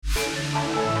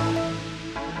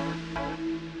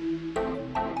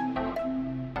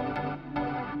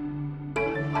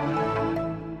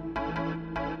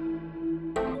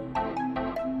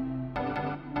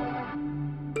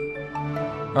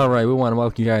All right, we want to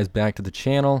welcome you guys back to the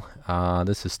channel.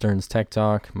 This is Stern's Tech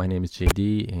Talk. My name is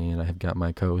JD, and I have got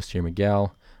my co-host here,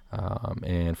 Miguel.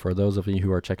 And for those of you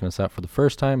who are checking us out for the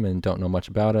first time and don't know much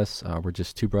about us, we're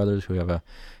just two brothers who have a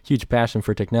huge passion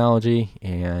for technology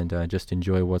and just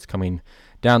enjoy what's coming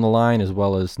down the line, as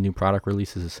well as new product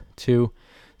releases too.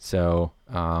 So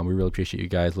we really appreciate you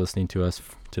guys listening to us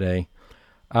today.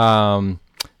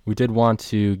 We did want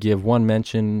to give one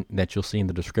mention that you'll see in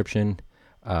the description.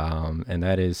 And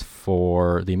that is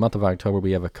for the month of October.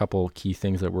 We have a couple key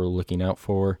things that we're looking out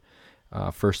for.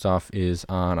 First off is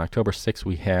on October 6th,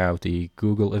 we have the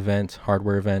Google event,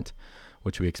 hardware event,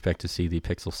 which we expect to see the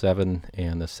Pixel 7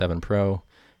 and the 7 Pro,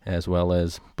 as well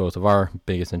as both of our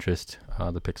biggest interest,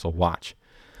 the Pixel Watch.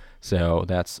 So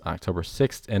that's October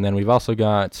 6th. And then we've also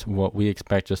got what we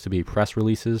expect just to be press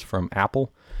releases from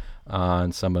Apple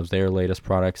on some of their latest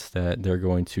products that they're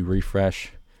going to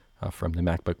refresh. From the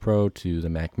MacBook Pro to the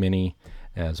Mac Mini,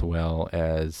 as well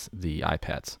as the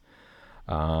iPads.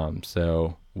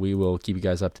 So we will keep you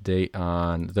guys up to date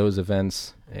on those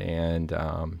events. And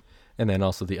then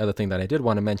also the other thing that I did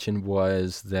want to mention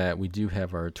was that we do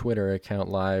have our Twitter account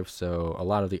live. So a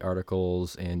lot of the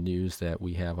articles and news that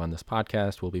we have on this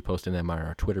podcast, we'll be posting them on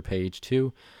our Twitter page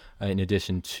too, in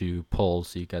addition to polls,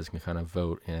 so you guys can kind of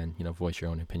vote and voice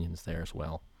your own opinions there as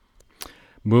well.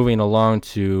 Moving along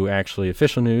to actually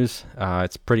official news,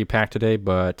 it's pretty packed today,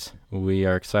 but we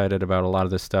are excited about a lot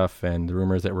of this stuff and the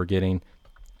rumors that we're getting.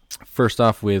 First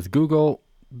off with Google,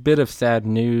 bit of sad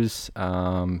news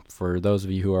for those of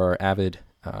you who are avid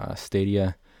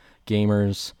Stadia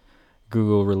gamers.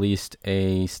 Google released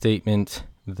a statement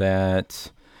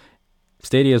that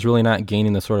Stadia is really not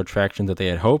gaining the sort of traction that they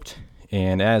had hoped,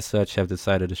 and as such have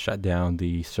decided to shut down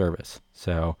the service.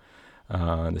 So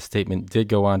the statement did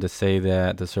go on to say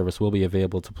that the service will be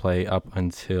available to play up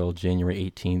until January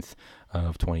 18th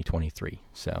of 2023.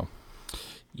 So,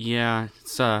 yeah,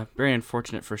 it's very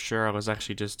unfortunate for sure. I was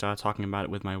actually just talking about it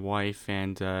with my wife,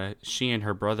 and she and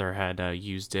her brother had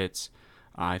used it,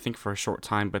 I think for a short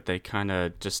time, but they kind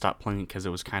of just stopped playing it because it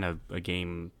was kind of a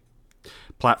game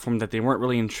platform that they weren't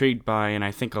really intrigued by, and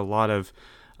I think a lot of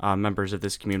members of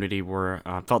this community were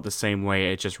felt the same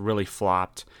way. It just really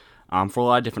flopped. For a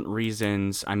lot of different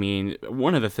reasons. I mean,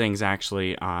 one of the things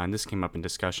actually, and this came up in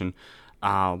discussion,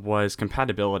 was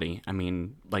compatibility. I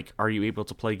mean, like, are you able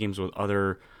to play games with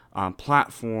other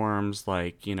platforms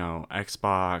like,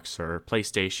 Xbox or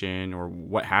PlayStation or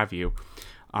what have you?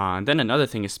 And then another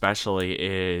thing especially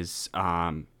is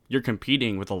you're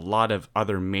competing with a lot of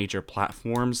other major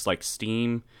platforms like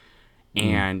Steam,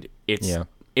 and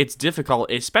it's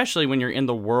difficult, especially when you're in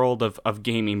the world of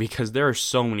gaming, because there are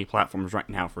so many platforms right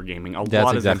now for gaming. That's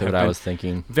lot of exactly them have what I was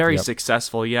thinking. Very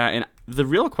successful, yeah. And the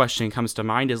real question comes to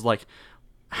mind is, like,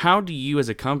 how do you as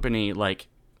a company, like,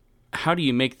 how do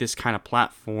you make this kind of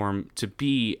platform to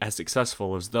be as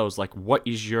successful as those? Like, what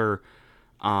is your,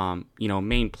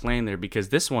 main plan there? Because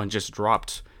this one just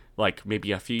dropped, like,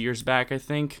 maybe a few years back, I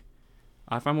think,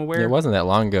 if I'm aware. It wasn't that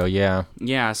long ago, yeah.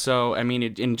 Yeah, so, I mean,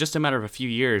 in just a matter of a few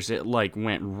years, it, like,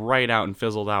 went right out and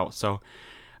fizzled out. So,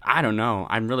 I don't know.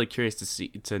 I'm really curious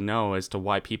to know as to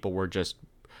why people were just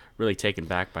really taken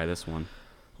back by this one.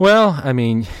 Well, I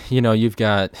mean, you've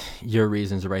got your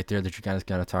reasons right there that you guys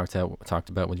kind of talked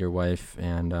about with your wife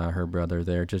and her brother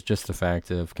there. Just the fact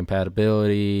of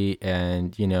compatibility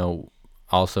and,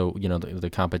 also, the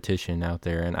competition out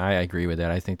there, and I agree with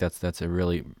that. I think that's a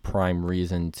really prime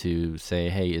reason to say,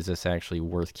 hey, is this actually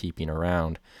worth keeping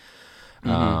around,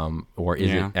 or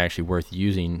is it actually worth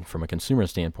using from a consumer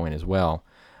standpoint as well?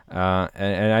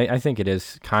 And I think it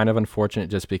is kind of unfortunate,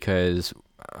 just because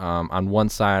on one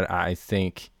side, I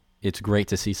think it's great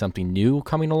to see something new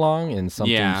coming along and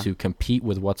something to compete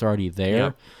with what's already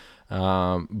there.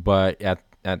 Yep. But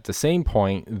at the same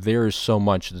point, there's so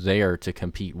much there to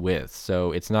compete with.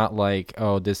 So it's not like,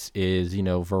 oh, this is,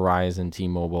 Verizon,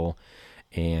 T-Mobile,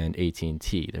 and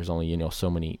AT&T. There's only,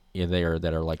 so many there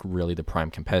that are, like, really the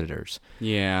prime competitors.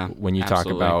 Yeah, when you talk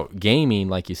about gaming,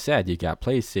 like you said, you've got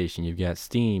PlayStation, you've got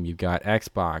Steam, you've got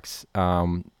Xbox,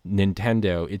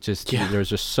 Nintendo. There's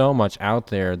just so much out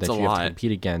there that you have to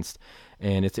compete against.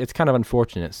 And it's kind of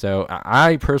unfortunate. So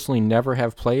I personally never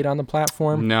have played on the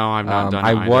platform. No, I've not done it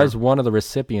I was one of the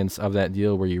recipients of that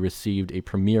deal where you received a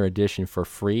Premier Edition for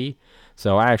free.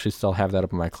 So I actually still have that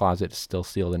up in my closet. It's still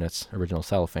sealed in its original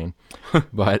cellophane.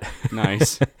 But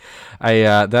nice.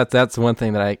 That's one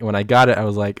thing that when I got it, I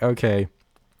was like, okay,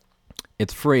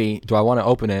 it's free. Do I want to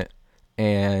open it?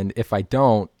 And if I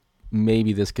don't,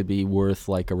 maybe this could be worth,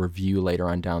 like, a review later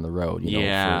on down the road. For,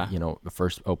 the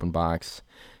first open box.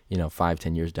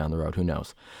 5-10 years down the road, who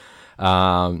knows?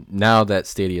 Now that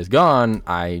Stadia is gone,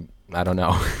 I I don't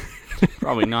know.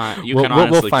 Probably not. You We'll- can we'll-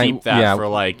 we'll honestly find- keep that yeah. for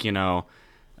like,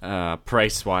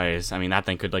 price wise. I mean, that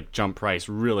thing could like jump price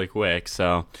really quick.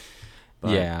 So,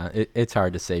 but, Yeah, it's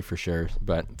hard to say for sure,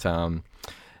 but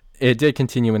it did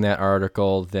continue in that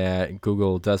article that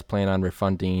Google does plan on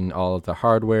refunding all of the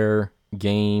hardware,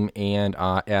 game, and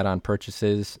add-on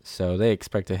purchases. So they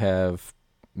expect to have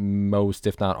most,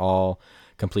 if not all,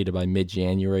 completed by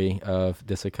mid-January of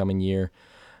this coming year.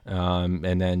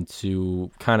 And then to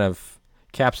kind of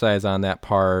capsize on that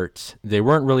part, they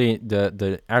weren't really,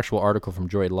 the actual article from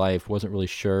Droid Life wasn't really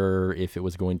sure if it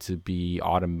was going to be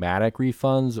automatic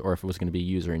refunds or if it was going to be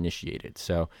user initiated.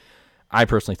 So I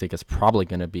personally think it's probably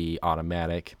going to be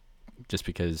automatic, just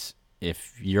because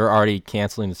if you're already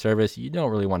canceling the service, you don't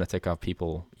really want to tick off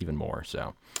people even more.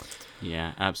 So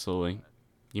yeah, absolutely.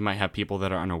 You might have people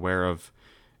that are unaware of,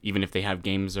 even if they have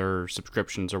games or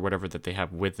subscriptions or whatever that they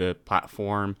have with the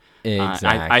platform. Exactly.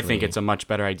 I think it's a much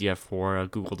better idea for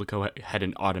Google to go ahead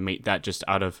and automate that, just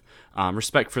out of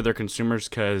respect for their consumers,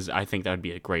 because I think that would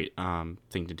be a great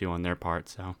thing to do on their part.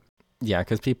 So yeah,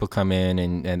 because people come in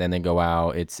and then they go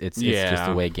out. It's just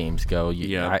the way games go.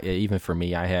 Even for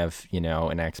me, I have an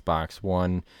Xbox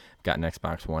One, got an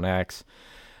Xbox One X.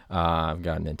 I've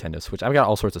got a Nintendo Switch. I've got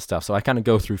all sorts of stuff. So I kind of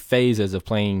go through phases of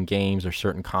playing games or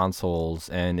certain consoles.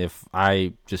 And if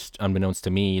I just, unbeknownst to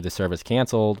me, the service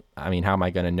canceled, I mean, how am I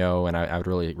going to know? And I would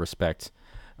really respect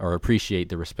or appreciate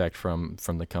the respect from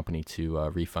the company to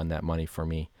refund that money for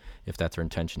me if that's their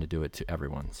intention to do it to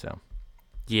everyone. So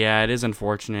yeah, it is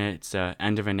unfortunate. It's the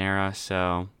end of an era,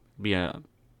 so it'll be a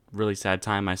really sad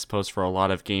time, I suppose, for a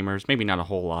lot of gamers. Maybe not a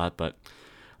whole lot, but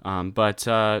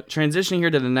transitioning here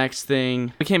to the next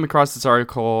thing, I came across this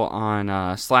article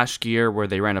on Slash Gear where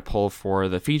they ran a poll for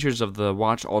the features of the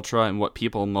Watch Ultra and what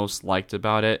people most liked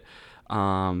about it.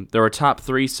 There were top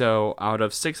three, so out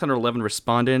of 611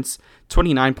 respondents,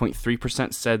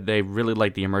 29.3% said they really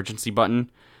liked the emergency button.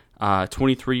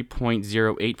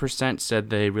 23.08% said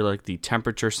they really liked the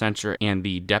temperature sensor and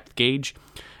the depth gauge.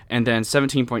 And then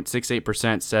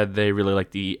 17.68% said they really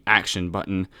liked the action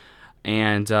button.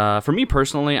 And for me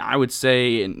personally, I would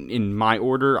say in my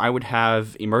order, I would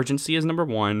have emergency as number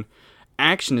 1,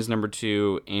 action is number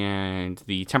 2, and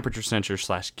the temperature sensor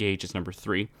 / gauge is number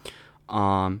 3.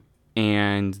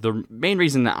 And the main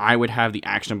reason that I would have the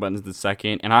action button is the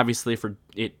second, and obviously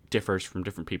it differs from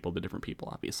different people to different people,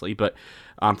 obviously. But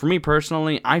for me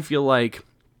personally, I feel like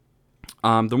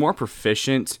the more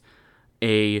proficient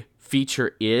a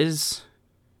feature is,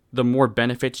 the more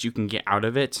benefits you can get out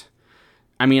of it.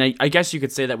 I mean, I guess you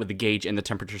could say that with the gauge and the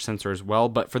temperature sensor as well,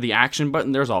 but for the action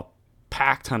button, there's a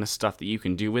packed ton of stuff that you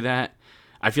can do with that.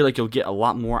 I feel like you'll get a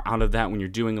lot more out of that when you're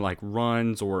doing like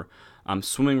runs or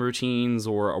swimming routines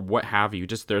or what have you.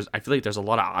 I feel like there's a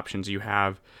lot of options you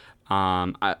have.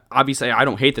 Obviously, I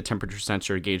don't hate the temperature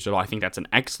sensor gauge at all. I think that's an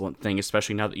excellent thing,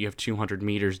 especially now that you have 200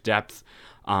 meters depth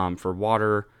for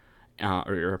water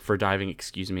or for diving,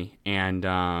 excuse me, and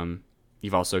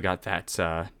you've also got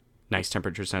that nice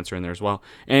temperature sensor in there as well.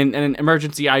 And in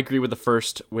emergency, I agree with the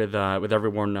first, with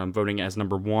everyone voting as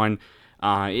number 1.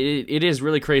 It is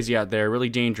really crazy out there, really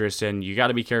dangerous, and you got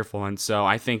to be careful. And so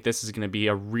I think this is going to be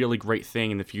a really great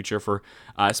thing in the future for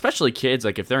especially kids.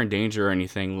 Like if they're in danger or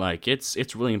anything, like it's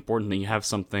really important that you have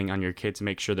something on your kid to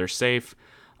make sure they're safe,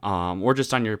 or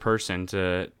just on your person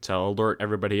to alert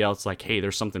everybody else, like, hey,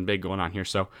 there's something big going on here.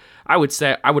 So I would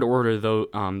say I would order that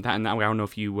and that way. I don't know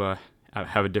if you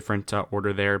have a different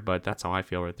order there, but that's how I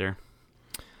feel right there.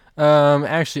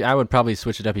 Actually, I would probably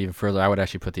switch it up even further. I would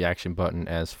actually put the action button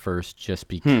as first, just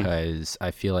because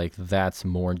I feel like that's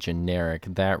more generic.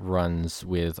 That runs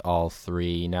with all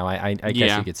three. Now, I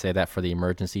guess you could say that for the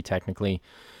emergency technically,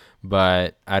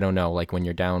 but I don't know. Like when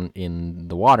you're down in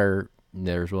the water,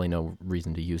 there's really no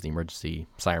reason to use the emergency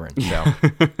siren. So,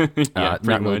 not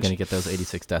really going to get those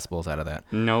 86 decibels out of that.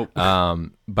 Nope.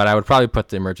 But I would probably put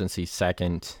the emergency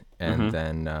second. And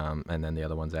then the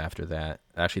other ones after that.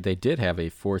 Actually, they did have a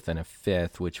fourth and a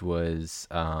fifth, which was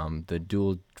the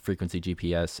dual frequency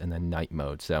GPS and then night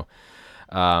mode. So,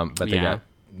 but they got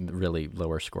really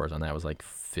lower scores on that. It was like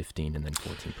 15 and then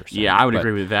 14%. Yeah, I would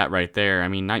agree with that right there. I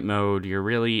mean, night mode, you're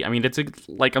really. I mean, it's I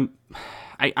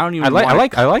don't even. I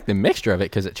like the mixture of it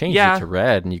because it changes it to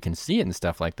red and you can see it and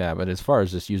stuff like that. But as far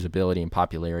as just usability and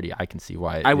popularity, I can see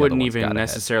why. I wouldn't even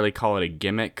necessarily call it a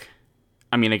gimmick.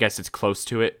 I mean, I guess it's close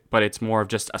to it, but it's more of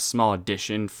just a small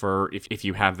addition for if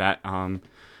you have that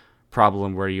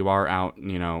problem where you are out,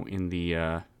 in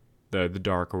the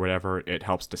dark or whatever. It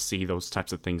helps to see those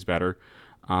types of things better.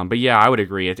 But yeah, I would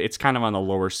agree. It's kind of on the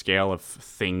lower scale of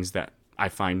things that I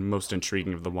find most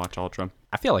intriguing of the Watch Ultra.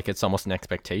 I feel like it's almost an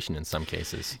expectation in some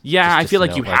cases. Yeah, I feel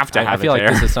like you have to have it there. I feel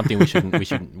like this is something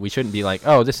we shouldn't be like,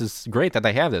 oh, this is great that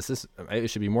they have this. It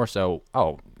should be more so,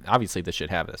 oh, obviously this should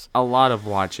have this. A lot of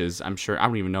watches, I'm sure, I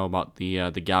don't even know about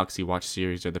the Galaxy Watch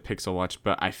series or the Pixel Watch,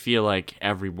 but I feel like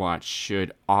every watch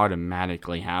should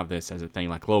automatically have this as a thing,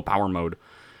 like low power mode.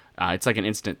 It's like an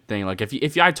instant thing. Like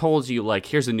if I told you, like,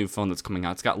 here's a new phone that's coming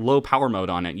out, it's got low power mode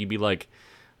on it, you'd be like,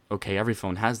 okay, every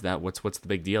phone has that. What's the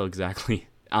big deal exactly?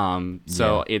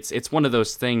 So it's one of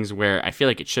those things where I feel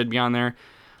like it should be on there.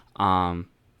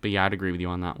 But yeah, I'd agree with you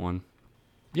on that one.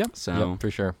 Yep. For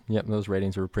sure. Yep. Those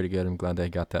ratings were pretty good. I'm glad they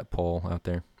got that poll out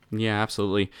there. Yeah,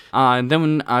 absolutely. And then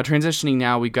when transitioning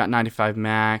now, we've got 95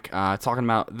 Mac talking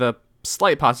about the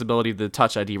slight possibility of the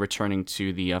Touch ID returning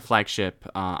to the flagship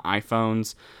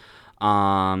iPhones,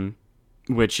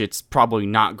 which it's probably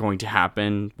not going to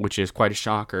happen, which is quite a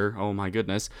shocker. Oh my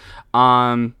goodness.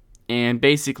 And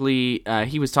basically,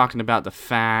 he was talking about the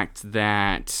fact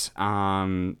that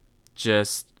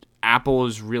just Apple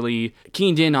is really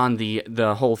keened in on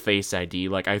the whole Face ID.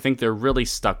 Like, I think they're really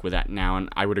stuck with that now, and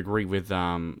I would agree with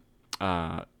 9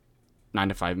 to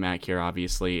 5 Mac here.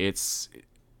 Obviously,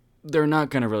 they're not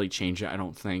going to really change it. I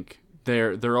don't think.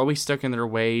 They're always stuck in their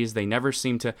ways. They never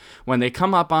seem to, when they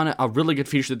come up on a really good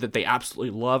feature that they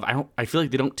absolutely love, I feel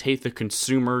like they don't take the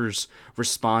consumer's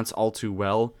response all too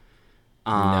well.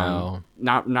 No,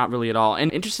 not really at all.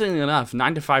 And interestingly enough,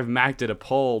 9 to 5 Mac did a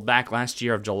poll back last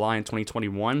year of July in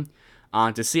 2021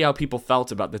 to see how people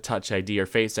felt about the Touch ID or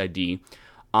Face ID.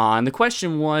 And the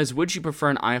question was, would you prefer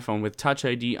an iPhone with Touch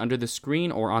ID under the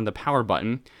screen or on the power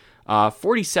button?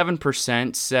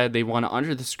 47% said they want it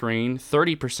under the screen,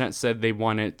 30% said they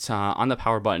want it on the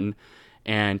power button,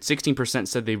 and 16%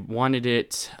 said they wanted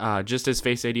it just as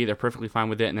Face ID. They're perfectly fine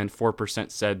with it, and then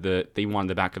 4% said that they wanted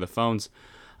the back of the phones.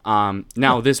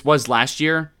 Now, this was last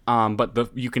year, but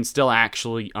you can still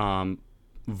actually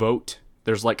vote.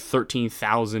 There's like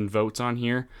 13,000 votes on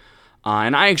here.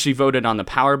 And I actually voted on the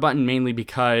power button mainly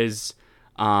because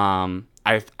I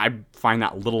find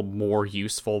that a little more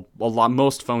useful.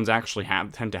 Most phones actually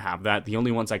tend to have that. The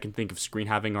only ones I can think of screen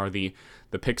having are the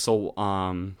Pixel,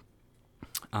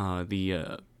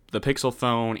 the Pixel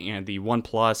phone and the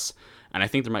OnePlus. And I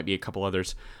think there might be a couple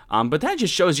others. But that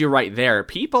just shows you right there.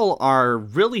 People are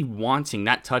really wanting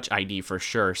that Touch ID for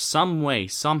sure. Some way,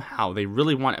 somehow, they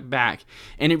really want it back.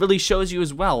 And it really shows you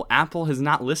as well, Apple is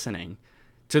not listening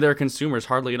to their consumers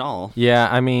hardly at all. Yeah,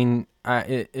 I mean,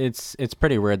 it's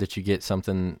pretty rare that you get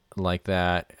something like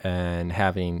that and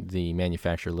having the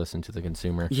manufacturer listen to the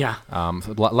consumer. Yeah.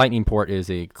 Lightning port is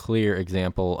a clear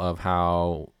example of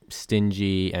how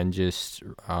stingy and just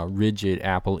rigid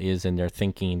Apple is in their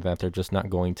thinking, that they're just not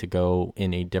going to go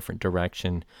in a different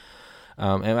direction.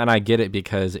 And I get it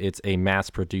because it's a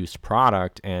mass-produced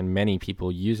product and many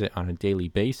people use it on a daily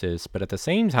basis. But at the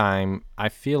same time, I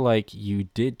feel like you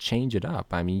did change it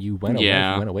up. I mean, you went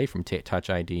away from Touch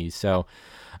ID. So,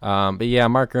 but yeah,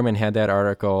 Mark Gurman had that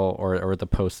article or the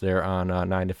post there on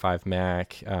 9 to 5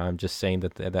 Mac, just saying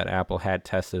that Apple had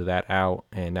tested that out,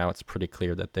 and now it's pretty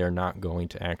clear that they're not going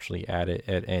to actually add it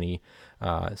at any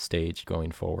stage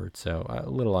going forward. So a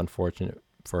little unfortunate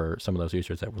for some of those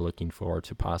users that were looking forward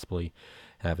to possibly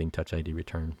having Touch ID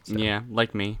return. So. Yeah,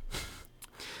 like me.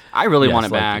 I really want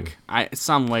it like back.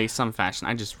 Some way, some fashion.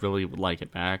 I just really would like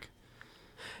it back.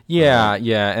 Yeah,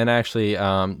 and actually,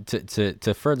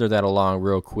 to further that along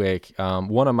real quick,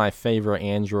 one of my favorite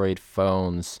Android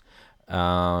phones,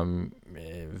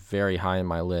 very high in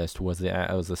my list, was the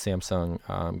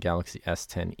Samsung Galaxy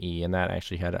S1E, and that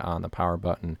actually had it on the power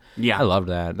button. Yeah, I loved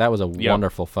that. That was a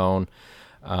wonderful phone.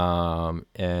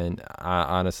 And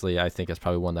honestly, I think it's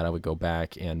probably one that I would go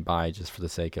back and buy just for the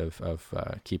sake of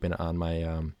keeping it on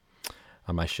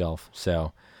my shelf.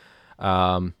 So,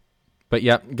 but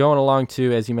yeah, going along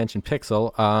to, as you mentioned,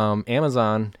 Pixel,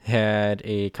 Amazon had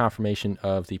a confirmation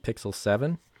of the Pixel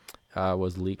 7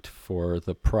 was leaked for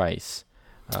the price,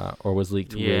 or was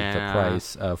leaked with the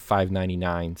price of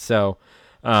 $599. So,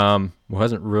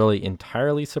 wasn't really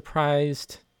entirely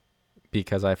surprised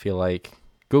because I feel like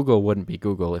Google wouldn't be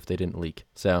Google if they didn't leak.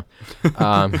 So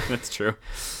that's true.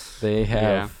 They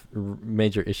have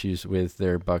major issues with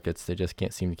their buckets. They just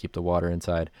can't seem to keep the water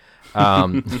inside.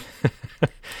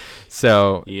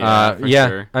 So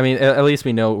sure. I mean, at least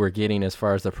we know what we're getting as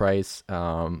far as the price.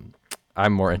 I'm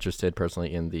more interested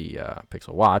personally in the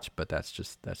Pixel Watch, but that's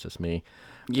just me.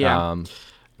 Yeah.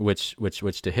 Which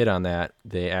to hit on that,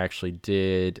 they actually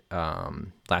did.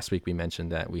 Last week we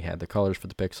mentioned that we had the colors for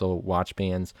the Pixel Watch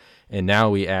bands, and now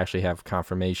we actually have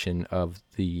confirmation of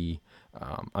the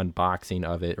unboxing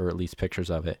of it, or at least pictures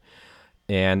of it.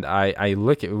 And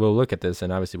we'll look at this,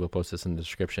 and obviously we'll post this in the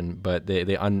description. But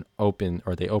they open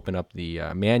up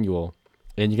the manual,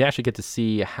 and you can actually get to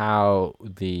see how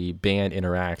the band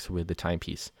interacts with the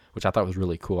timepiece, which I thought was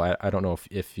really cool. I don't know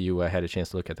if you had a chance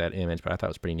to look at that image, but I thought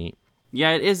it was pretty neat.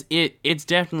 Yeah, it is. It's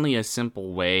definitely a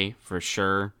simple way for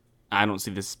sure. I don't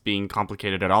see this being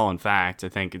complicated at all. In fact, I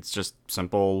think it's just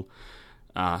simple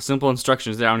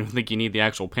instructions there. I don't even think you need the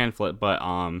actual pamphlet, but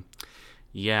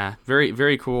yeah, very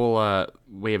very cool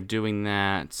way of doing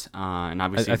that. And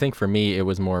obviously, I think for me it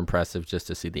was more impressive just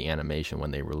to see the animation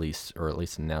when they released or at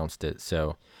least announced it.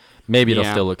 So maybe it'll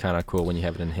still look kind of cool when you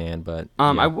have it in hand. But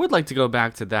I would like to go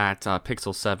back to that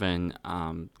Pixel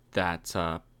 7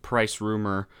 that price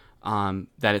rumor.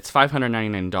 That it's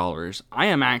 $599. I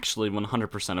am actually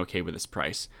 100% okay with this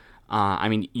price. I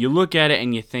mean, you look at it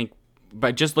and you think,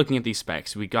 by just looking at these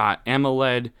specs, we got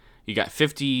AMOLED, you got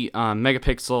 50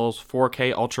 megapixels,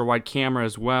 4K ultra-wide camera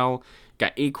as well, you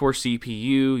got 8-core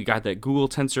CPU, you got that Google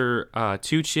Tensor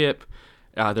 2 chip,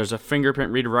 there's a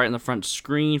fingerprint reader right in the front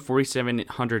screen,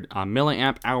 4700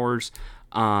 milliamp hours.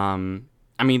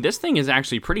 I mean, this thing is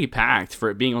actually pretty packed for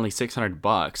it being only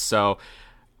 $600. So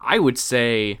I would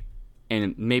say,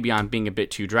 and maybe I'm being a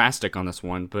bit too drastic on this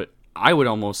one, but I would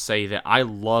almost say that I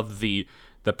love the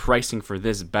pricing for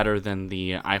this better than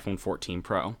the iPhone 14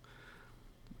 Pro.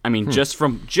 I mean, just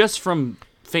from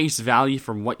face value,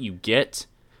 from what you get,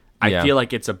 I feel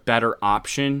like it's a better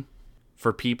option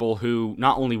for people who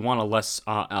not only want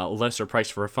a lesser price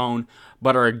for a phone,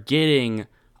 but are getting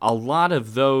a lot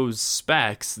of those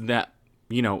specs that,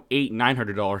 you know,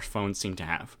 $800-900 phones seem to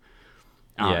have.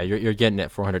 Yeah, you're getting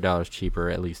it $400 cheaper,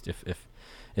 at least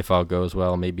if all goes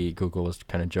well. Maybe Google is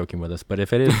kind of joking with us, but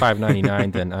if it is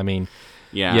 $599, then I mean,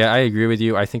 yeah, I agree with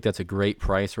you. I think that's a great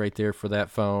price right there for that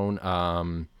phone.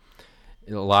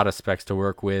 A lot of specs to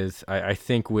work with. I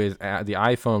think with the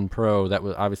iPhone Pro, that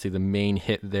was obviously the main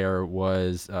hit there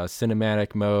was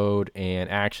cinematic mode and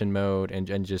action mode,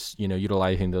 and just, you know,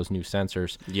 utilizing those new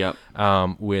sensors. Yep.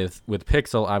 With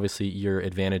Pixel, obviously your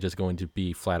advantage is going to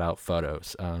be flat out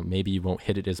photos. Maybe you won't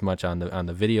hit it as much on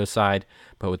the video side,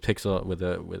 but with Pixel with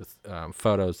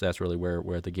photos, that's really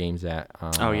where the game's at.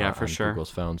 For sure. Google's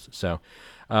phones. So.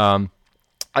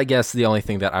 I guess the only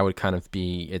thing that I would kind of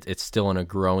be, it's still in a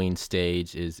growing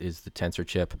stage, is the Tensor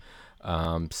chip.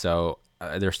 So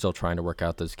they're still trying to work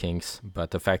out those kinks.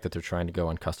 But the fact that they're trying to go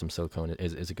on custom silicone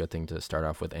is a good thing to start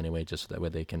off with anyway, just so that way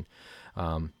they can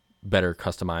better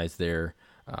customize their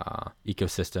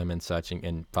ecosystem and such,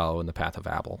 and follow in the path of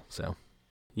Apple. So,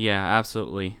 yeah,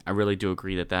 absolutely. I really do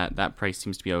agree that price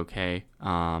seems to be okay.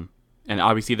 And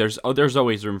obviously there's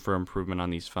always room for improvement on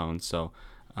these phones. So,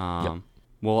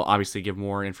 we'll obviously give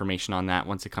more information on that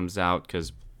once it comes out,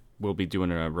 because we'll be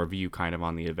doing a review kind of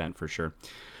on the event for sure.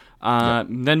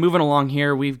 Then moving along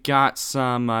here, we've got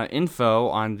some info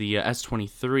on the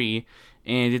S23,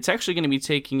 and it's actually going to be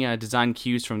taking design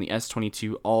cues from the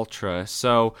S22 Ultra.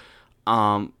 So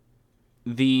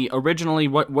the originally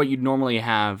what you'd normally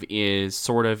have is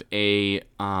sort of a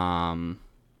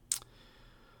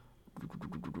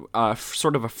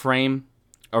sort of a frame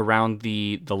around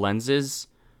the lenses.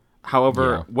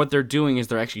 However, what they're doing is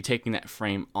they're actually taking that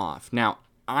frame off. Now,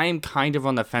 I'm kind of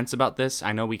on the fence about this.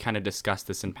 I know we kind of discussed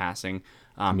this in passing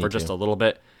for just a little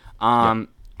bit.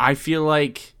 I feel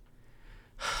like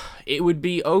it would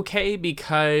be okay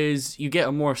because you get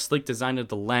a more sleek design of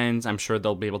the lens. I'm sure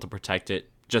they'll be able to protect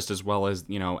it just as well as,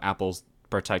 you know, Apple's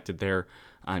protected their,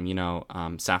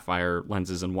 sapphire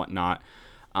lenses and whatnot.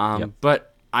 But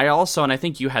I also, and I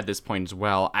think you had this point as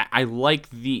well, I like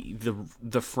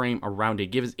the frame around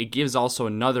it. It gives also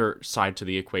another side to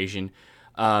the equation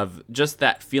of just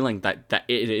that feeling that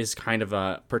it is kind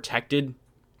of protected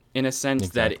in a sense,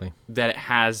 exactly.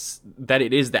 that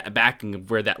it is that backing of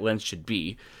where that lens should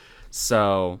be.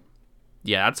 So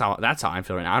yeah, that's how I'm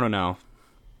feeling. I don't know.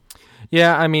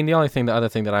 Yeah, I mean, the other thing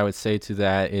that I would say to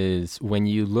that is when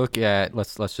you look at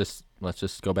let's just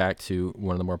go back to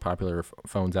one of the more popular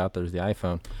phones out there, is the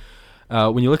iPhone.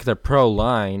 When you look at their Pro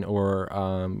line, or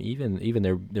even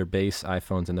their base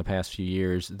iPhones in the past few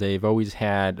years, they've always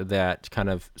had that kind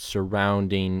of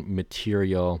surrounding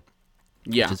material,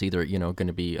 which is either going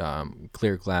to be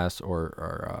clear glass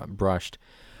or brushed.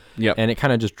 Yep. And it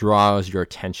kind of just draws your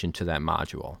attention to that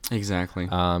module. Exactly.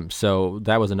 So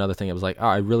that was another thing. I was like,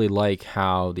 I really like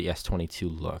how the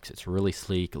S22 looks. It's really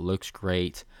sleek. It looks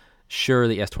great. Sure,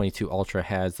 the S22 Ultra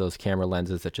has those camera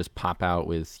lenses that just pop out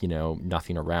with,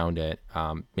 nothing around it.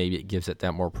 Maybe it gives it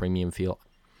that more premium feel.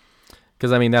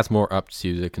 Because, I mean, that's more up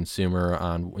to the consumer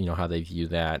on, how they view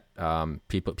that.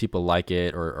 People like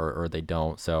it or they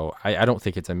don't. So I don't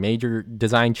think it's a major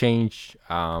design change.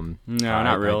 No,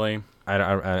 not really.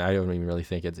 I don't even really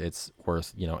think it's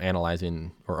worth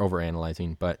analyzing or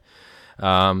overanalyzing. But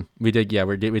we did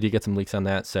get some leaks on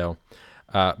that. So,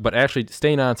 but actually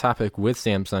staying on topic with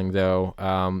Samsung though,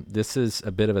 this is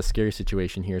a bit of a scary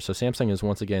situation here. So Samsung is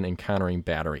once again encountering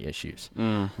battery issues.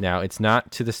 Now it's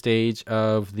not to the stage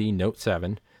of the Note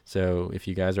 7. So if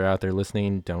you guys are out there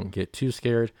listening, don't get too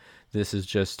scared. This is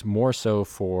just more so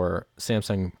for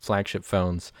Samsung flagship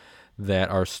phones that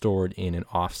are stored in an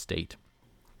off state.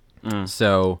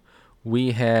 So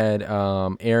we had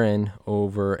Aaron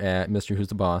over at Mr. Who's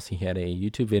the Boss. He had a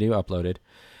YouTube video uploaded,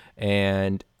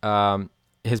 and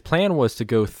his plan was to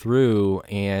go through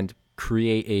and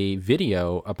create a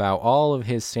video about all of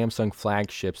his Samsung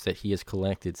flagships that he has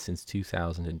collected since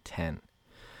 2010.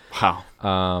 Wow.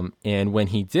 And when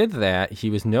he did that, he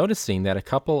was noticing that a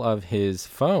couple of his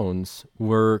phones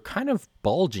were kind of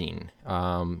bulging.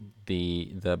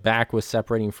 The back was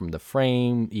separating from the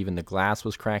frame, even the glass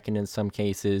was cracking in some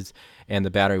cases, and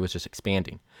the battery was just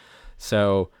expanding.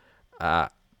 So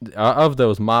of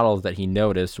those models that he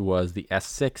noticed was the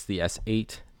S6, the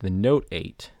S8, the Note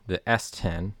 8, the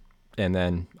S10, and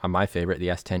then my favorite, the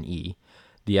S10e,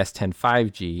 the S10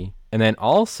 5G, and then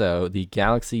also the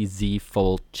Galaxy Z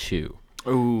Fold 2.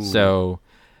 Ooh. So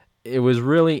it was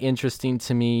really interesting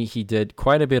to me. He did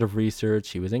quite a bit of research.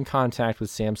 He was in contact with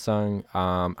Samsung.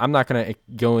 I'm not going to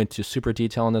go into super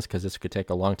detail on this because this could take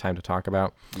a long time to talk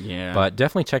about. Yeah. But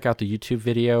definitely check out the YouTube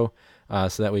video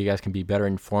so that way you guys can be better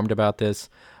informed about this.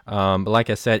 But like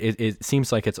I said, it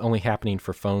seems like it's only happening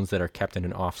for phones that are kept in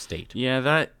an off state.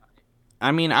 Yeah,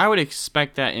 I would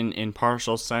expect that in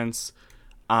partial sense.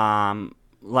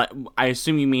 Like, I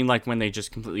assume you mean like when they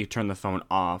just completely turn the phone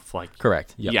off, like.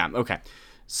 Correct. Yep. Yeah. Okay.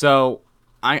 So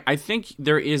I think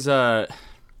there is a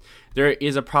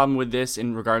problem with this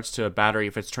in regards to a battery.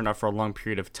 If it's turned off for a long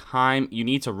period of time, you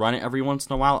need to run it every once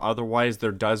in a while. Otherwise,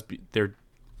 their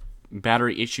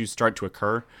battery issues start to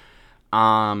occur.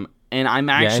 And I'm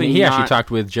actually he actually talked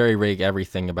with Jerry Rig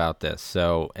everything about this.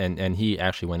 So and he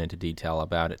actually went into detail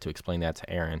about it to explain that to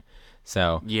Aaron.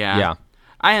 So yeah.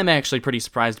 I am actually pretty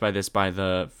surprised by this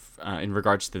in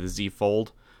regards to the Z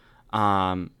Fold.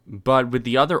 But with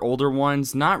the other older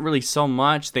ones, not really so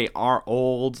much. They are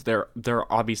old.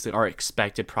 There obviously are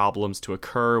expected problems to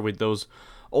occur with those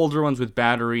older ones with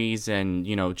batteries and,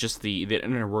 just the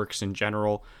inner works in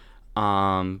general.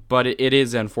 But it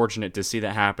is unfortunate to see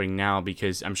that happening now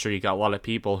because I'm sure you got a lot of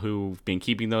people who've been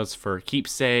keeping those for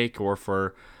keepsake or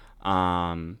for,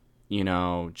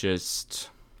 just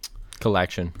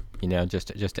collection. Just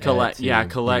to collection. Your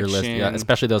list.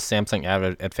 Especially those Samsung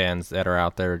avid fans that are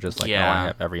out there, just like, I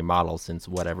have every model since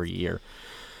whatever year.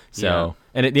 So,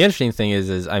 and the interesting thing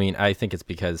is, I think it's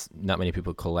because not many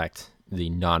people collect the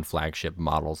non-flagship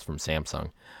models from Samsung,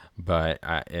 but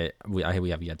we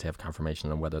have yet to have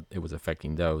confirmation on whether it was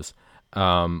affecting those.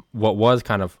 What was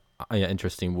kind of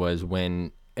interesting was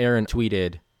when Aaron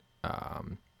tweeted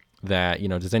that,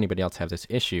 does anybody else have this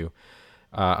issue?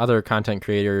 Other content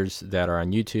creators that are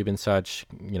on YouTube and such,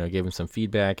 gave him some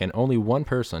feedback, and only one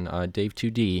person,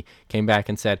 Dave2D, came back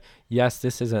and said, yes,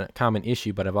 this is a common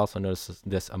issue, but I've also noticed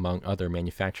this among other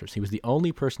manufacturers. He was the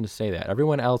only person to say that.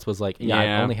 Everyone else was like,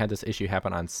 I've only had this issue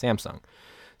happen on Samsung.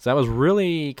 So that was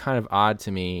really kind of odd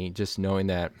to me, just knowing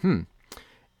that,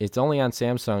 it's only on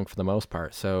Samsung for the most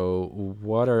part. So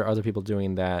what are other people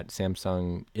doing that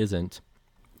Samsung isn't?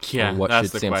 Yeah, what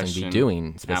that's should the Samsung question. be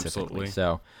doing specifically? Absolutely.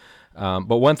 So.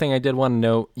 But one thing I did want to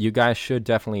note, you guys should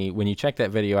definitely, when you check that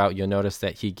video out, you'll notice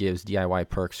that he gives DIY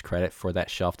Perks credit for that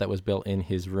shelf that was built in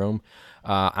his room.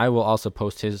 I will also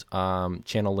post his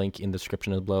channel link in the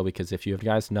description below, because if you have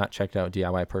guys not checked out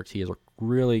DIY Perks, he has a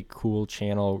really cool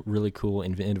channel, really cool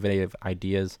innovative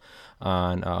ideas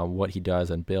on what he does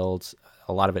and builds,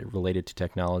 a lot of it related to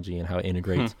technology and how it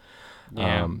integrates.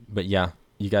 But yeah,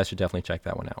 you guys should definitely check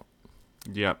that one out.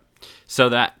 Yep. So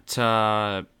that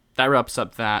wraps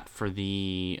up that for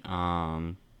the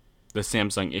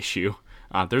Samsung issue.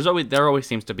 There always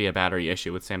seems to be a battery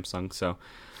issue with Samsung, so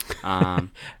at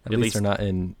least they're not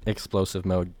in explosive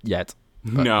mode yet.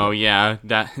 No, yeah,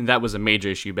 that was a major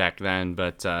issue back then,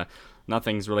 but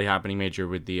nothing's really happening major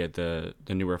with the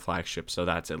newer flagship, so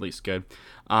that's at least good.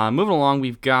 Moving along,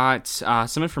 we've got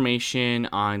some information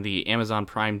on the Amazon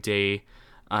Prime Day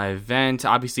event.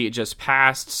 Obviously, it just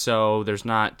passed, so there's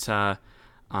not.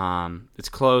 It's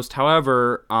closed.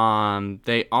 However,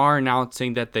 they are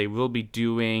announcing that they will be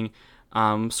doing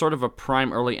sort of a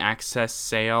Prime Early Access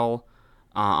sale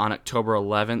on October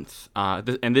 11th.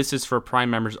 And this is for Prime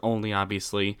members only,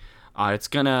 obviously. It's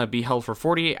going to be held for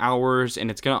 48 hours, and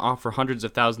it's going to offer hundreds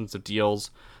of thousands of deals.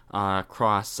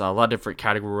 across a lot of different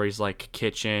categories like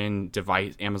kitchen,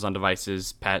 device, Amazon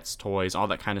devices, pets, toys, all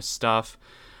that kind of stuff.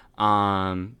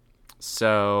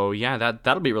 So yeah,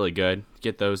 that'll be really good.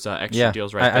 Get those extra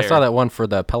deals right there. I saw that one for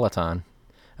the Peloton.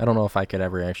 I don't know if I could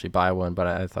ever actually buy one, but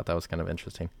I thought that was kind of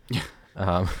interesting.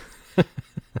 Those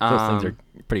things are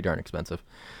pretty darn expensive.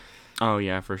 Oh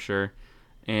yeah, for sure.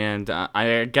 And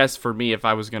I guess for me, if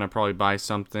I was gonna probably buy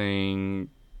something,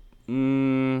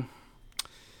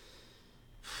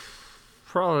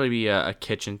 probably be a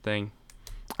kitchen thing.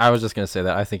 I was just going to say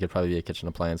that I think it'd probably be a kitchen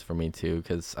appliance for me too,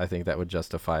 because I think that would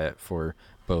justify it for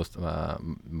both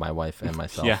my wife and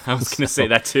myself. Yeah, I was going to say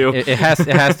that too. It has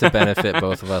to benefit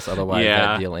both of us, otherwise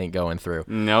that deal ain't going through.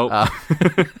 Nope.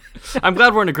 I'm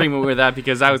glad we're in agreement with that,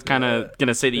 because I was kind of going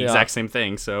to say the exact same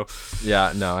thing. So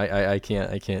yeah, no, I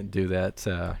can't do that.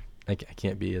 I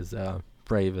can't be as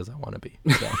brave as I want to be.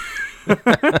 So.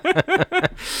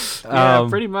 Yeah,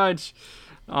 pretty much.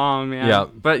 Oh, man. Yeah.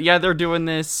 But, yeah, they're doing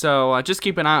this, so just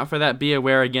keep an eye out for that. Be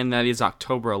aware, again, that is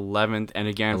October 11th, and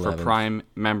again, for Prime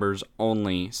members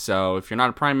only. So if you're not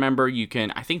a Prime member, you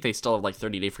can, I think they still have,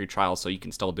 30-day free trial, so you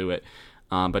can still do it.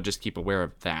 But just keep aware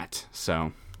of that,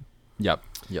 so. Yep.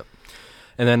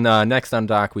 And then next on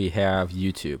dock, we have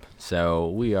YouTube.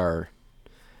 So we are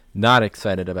not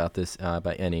excited about this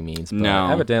by any means. But no.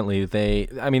 Evidently,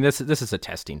 this is a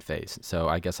testing phase, so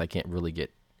I guess I can't really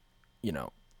get,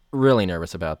 really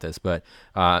nervous about this. But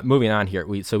moving on here,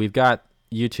 we've got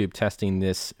YouTube testing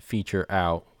this feature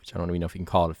out, which I don't even know if you can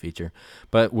call it a feature,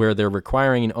 but where they're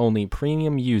requiring only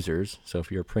premium users, so if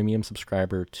you're a premium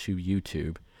subscriber to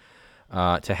YouTube,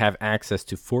 to have access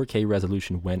to 4K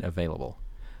resolution when available.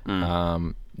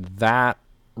 That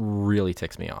really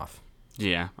ticks me off.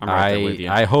 Yeah, I'm right there with you.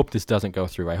 I hope this doesn't go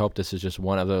through. I hope this is just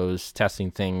one of those testing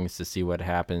things to see what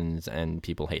happens and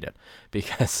people hate it.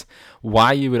 Because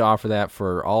why you would offer that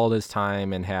for all this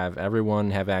time and have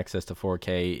everyone have access to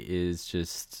 4K is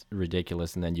just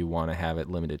ridiculous, and then you want to have it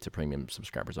limited to premium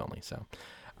subscribers only. So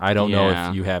I don't know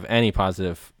if you have any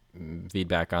positive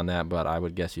feedback on that, but I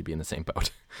would guess you'd be in the same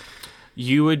boat.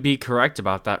 You would be correct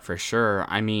about that for sure.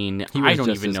 I mean, I don't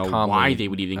even know why they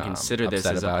would even consider this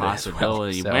as a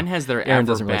possibility. When has there Aaron ever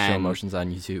doesn't been? Really show emotions on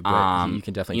YouTube, but you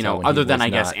can definitely tell when other he than was I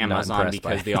guess not Amazon,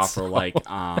 because they offer high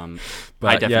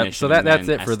definition. Yeah, so that's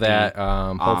it for that.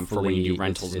 Hopefully, for when you do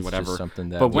rentals and whatever.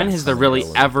 But when has there really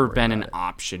ever been an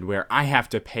option where I have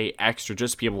to pay extra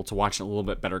just to be able to watch in a little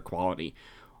bit better quality?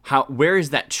 Where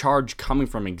is that charge coming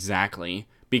from exactly?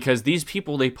 Because these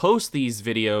people, they post these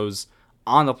videos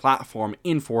on the platform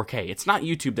in 4K. It's not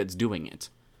YouTube that's doing it,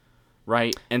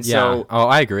 right? And so,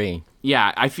 I agree.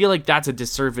 Yeah, I feel like that's a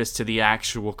disservice to the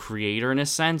actual creator in a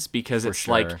sense, because it's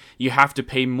like you have to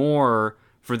pay more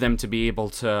for them to be able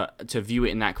to view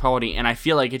it in that quality. And I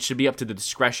feel like it should be up to the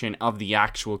discretion of the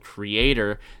actual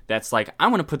creator that's like, I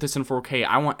want to put this in 4K.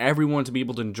 I want everyone to be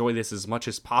able to enjoy this as much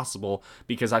as possible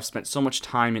because I've spent so much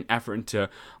time and effort into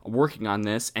working on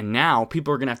this, and now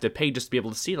people are going to have to pay just to be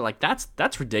able to see it. Like,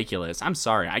 that's ridiculous. I'm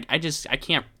sorry. I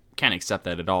can't accept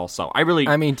that at all. So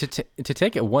to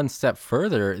take it one step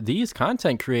further, these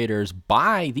content creators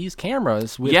buy these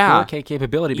cameras with 4K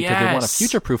capability because they want to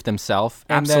future-proof themselves,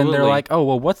 and then they're like, oh,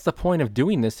 well, what's the point of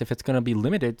doing this if it's going to be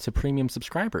limited to premium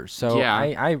subscribers? So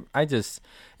I just,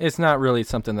 it's not really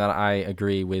something that I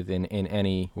agree with in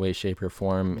any way, shape, or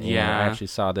form. And I actually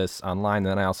saw this online,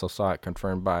 and I also saw it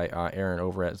confirmed by Aaron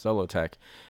over at Zolotech.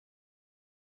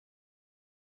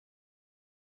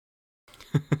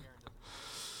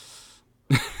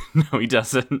 No, he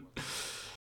doesn't.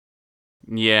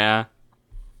 Yeah,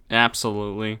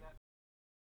 absolutely.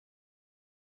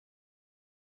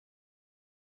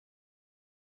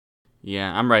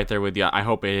 Yeah, I'm right there with you. I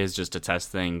hope it is just a test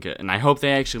thing, and I hope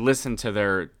they actually listen to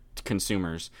their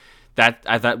consumers. That,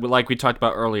 like we talked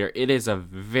about earlier, it is a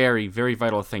very, very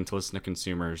vital thing to listen to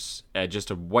consumers, just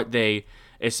to what they,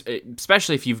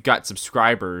 especially if you've got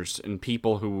subscribers and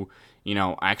people who,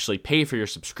 actually pay for your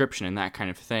subscription and that kind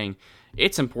of thing.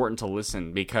 It's important to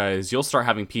listen, because you'll start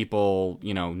having people,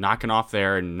 knocking off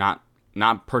there and not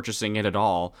purchasing it at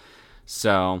all.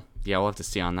 So, yeah, we'll have to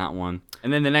see on that one.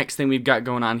 And then the next thing we've got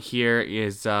going on here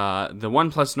is the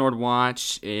OnePlus Nord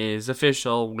Watch is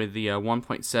official with the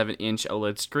 1.7-inch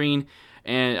OLED screen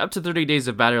and up to 30 days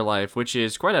of battery life, which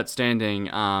is quite outstanding.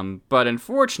 But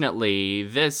unfortunately,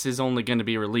 this is only going to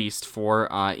be released for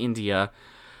India,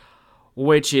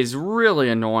 which is really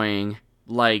annoying.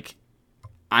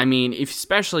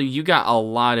 Especially you got a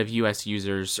lot of US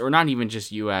users, or not even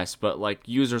just US, but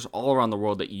users all around the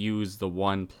world that use the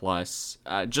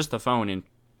OnePlus, just the phone, and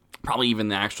probably even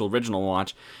the actual original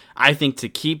watch. I think to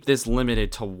keep this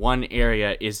limited to one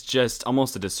area is just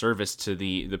almost a disservice to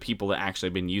the people that actually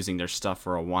have been using their stuff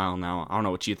for a while now. I don't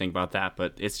know what you think about that,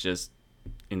 but it's just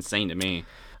insane to me.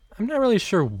 I'm not really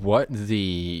sure what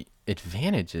the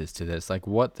advantage is to this, like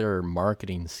what their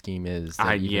marketing scheme is.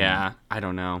 I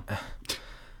don't know.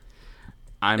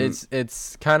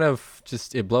 It's kind of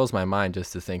just, it blows my mind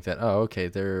just to think that, oh, okay,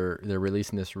 they're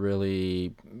releasing this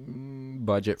really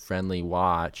budget friendly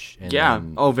watch, and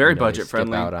then, very budget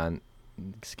friendly.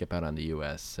 Skip out on the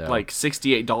US. So like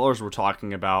 $68 we're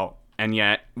talking about, and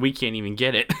yet we can't even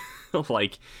get it.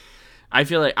 Like, I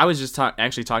feel like I was just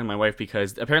actually talking to my wife,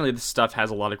 because apparently this stuff has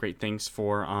a lot of great things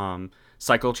for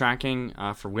cycle tracking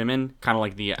for women, kind of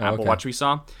like the Apple Watch we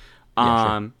saw.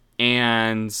 Sure.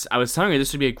 And I was telling her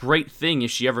this would be a great thing if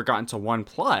she ever got into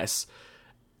OnePlus,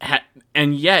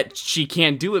 and yet she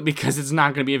can't do it because it's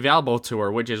not going to be available to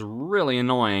her, which is really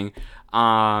annoying.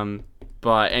 And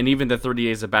even the 30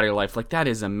 days of battery life, like, that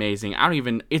is amazing.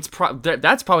 That's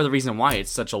probably the reason why it's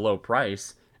such a low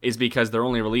price, is because they're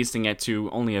only releasing it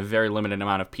to only a very limited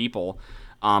amount of people.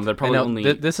 They're probably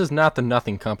only. This is not the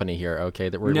nothing company here, okay?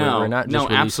 That we're not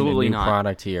just releasing a new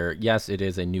product here. Yes, it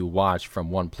is a new watch from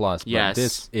OnePlus, but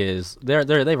this is they've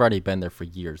already been there for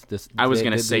years. I was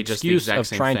going to say just the exact same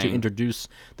thing. Trying to introduce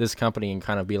this company and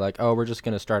kind of be like, oh, we're just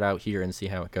going to start out here and see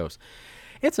how it goes.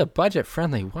 It's a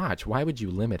budget-friendly watch. Why would you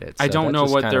limit it? I don't know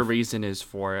what their reason is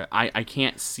for it. I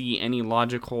can't see any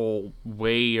logical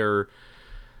way or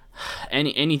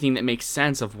anything that makes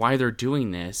sense of why they're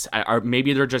doing this. Or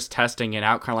maybe they're just testing it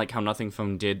out, kind of like how Nothing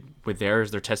Phone did with theirs.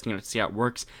 They're testing it to see how it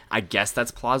works. I guess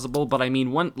that's plausible, but I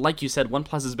mean, like you said,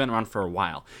 OnePlus has been around for a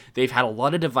while. They've had a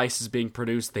lot of devices being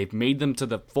produced. They've made them to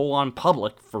the full-on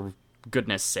public, for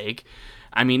goodness sake.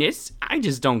 I mean, I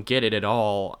just don't get it at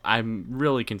all. I'm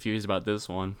really confused about this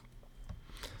one.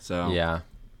 So yeah.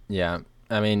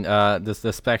 I mean,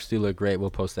 the specs do look great. We'll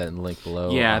post that in the link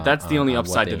below. Yeah, that's the only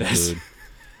upside to this. Include.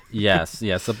 Yes.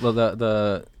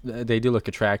 They do look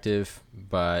attractive,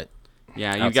 but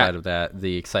outside of that,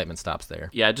 the excitement stops there.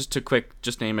 Yeah,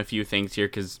 just name a few things here,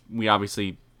 because we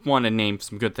obviously want to name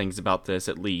some good things about this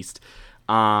at least.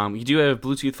 You do have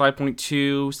Bluetooth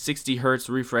 5.2, 60 hertz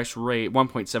refresh rate,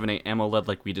 1.78 AMOLED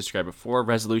like we described before.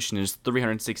 Resolution is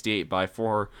 368 by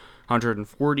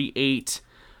 448.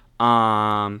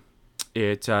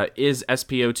 It is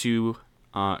SpO2.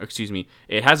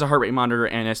 It has a heart rate monitor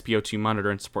and SpO2 monitor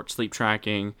and supports sleep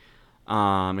tracking.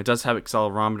 It does have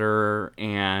accelerometer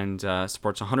and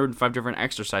supports 105 different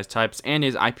exercise types, and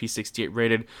is IP68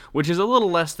 rated, which is a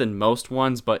little less than most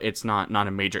ones, but it's not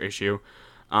a major issue.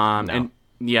 No.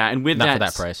 And with not for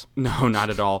that price. No,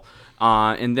 not at all.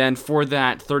 And then for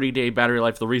that 30-day battery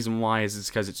life, the reason why is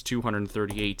because it's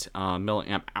 238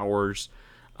 milliamp hours,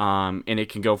 and it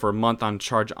can go for a month on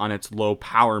charge on its low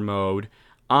power mode.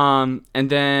 And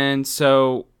then,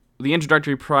 so the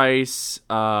introductory price is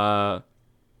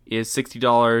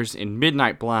 $60 in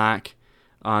Midnight Black.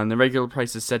 And the regular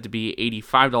price is said to be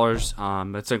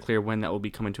 $85. It's unclear when that will be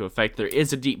coming into effect. There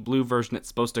is a deep blue version that's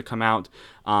supposed to come out.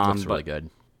 Looks really good.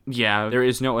 Yeah, there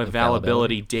is no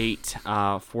availability date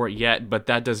for it yet, but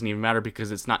that doesn't even matter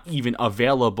because it's not even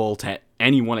available to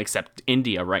anyone except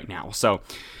India right now. So,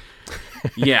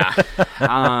 yeah.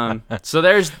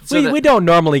 We don't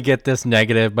normally get this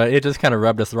negative, but it just kind of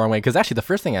rubbed us the wrong way. Because actually, the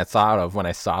first thing I thought of when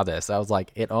I saw this, I was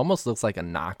like, it almost looks like a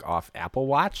knockoff Apple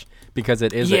Watch, because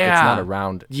it is. It's not a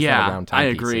round. It's not a round timepiece.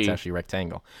 I agree. It's actually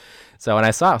rectangle. So when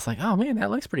I saw it, I was like, oh man, that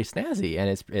looks pretty snazzy, and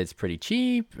it's pretty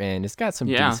cheap, and it's got some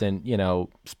decent,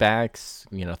 specs,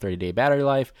 30-day battery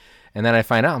life. And then I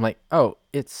find out, I'm like, oh,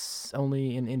 it's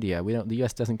only in India. The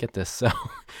US doesn't get this. So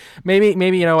maybe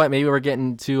you know what? Maybe we're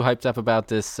getting too hyped up about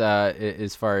this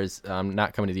as far as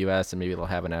not coming to the US, and maybe they'll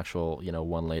have an actual,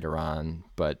 one later on.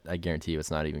 But I guarantee you, it's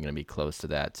not even going to be close to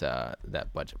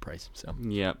that budget price. So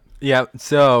yeah.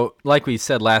 So like we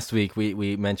said last week,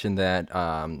 we mentioned that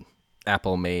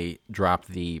Apple may drop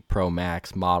the Pro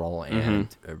Max model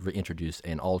and introduce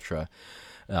an Ultra.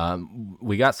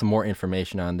 We got some more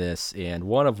information on this, and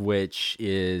one of which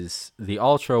is the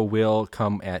Ultra will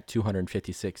come at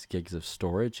 256 gigs of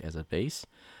storage as a base,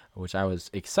 which I was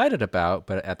excited about,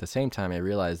 but at the same time I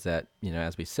realized that,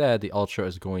 as we said, the Ultra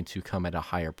is going to come at a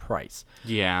higher price.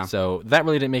 Yeah. So that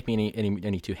really didn't make me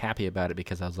any too happy about it,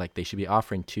 because I was like, they should be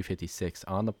offering 256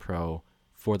 on the Pro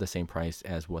for the same price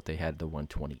as what they had the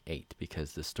 128,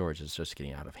 because the storage is just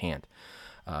getting out of hand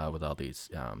with all these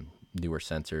newer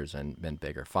sensors and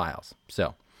bigger files.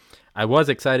 So I was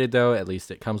excited, though. At least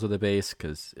it comes with a base,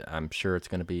 because I'm sure it's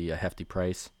going to be a hefty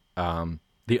price.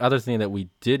 The other thing that we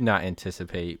did not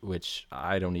anticipate, which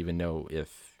I don't even know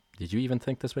did you even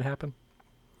think this would happen?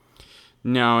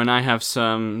 No, and I have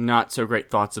some not so great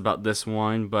thoughts about this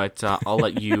one, but I'll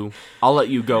let you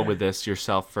go with this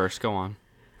yourself first. Go on.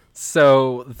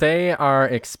 So they are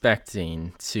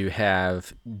expecting to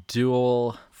have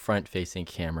dual front-facing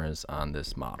cameras on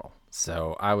this model.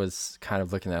 So I was kind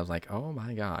of looking at it, I was like, oh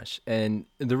my gosh. And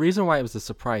the reason why it was a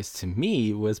surprise to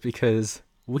me was because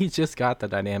we just got the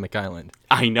dynamic island.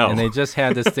 I know. And they just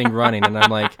had this thing running. And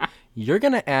I'm like, you're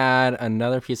going to add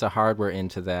another piece of hardware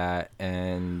into that.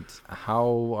 And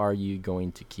how are you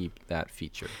going to keep that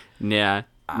feature? Yeah.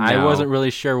 I no. wasn't really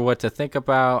sure what to think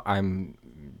about. I'm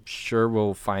sure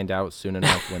we'll find out soon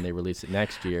enough when they release it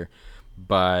next year.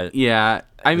 But yeah,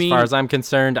 I mean, as far as I'm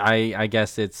concerned, I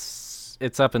guess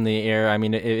it's up in the air. I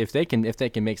mean, if they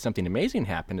can make something amazing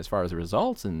happen as far as the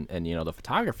results and the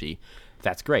photography,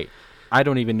 that's great. I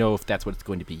don't even know if that's what it's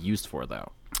going to be used for,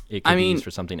 though. It could be used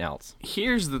for something else.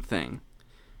 Here's the thing.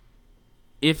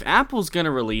 If Apple's going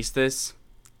to release this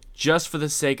just for the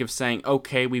sake of saying,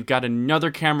 okay, we've got another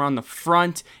camera on the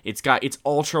front, it's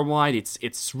ultra wide,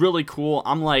 it's really cool,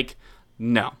 I'm like,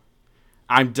 no.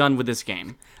 I'm done with this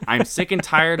game. I'm sick and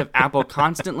tired of Apple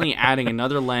constantly adding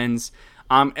another lens.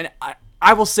 And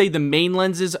I will say the main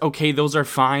lenses, okay, those are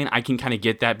fine. I can kind of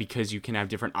get that because you can have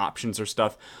different options or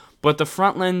stuff. But the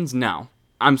front lens, no.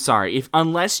 I'm sorry.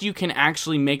 Unless you can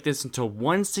actually make this into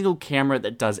one single camera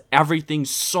that does everything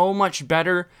so much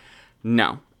better,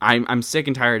 no. I'm sick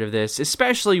and tired of this,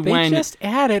 especially when they just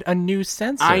added a new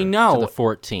sensor. I know, to the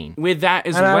 14 with that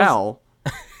as well.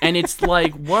 And it's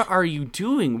like, what are you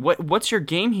doing? What's your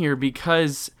game here?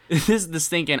 Because this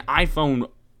thinking iPhone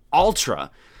Ultra.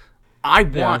 I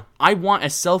want a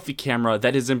selfie camera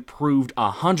that is improved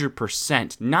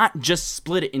 100%, not just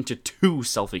split it into two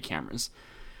selfie cameras.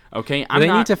 Okay,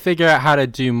 they need to figure out how to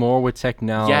do more with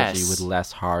technology with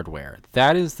less hardware.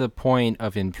 That is the point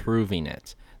of improving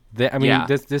it.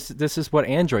 This is what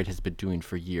Android has been doing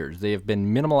for years. They have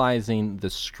been minimalizing the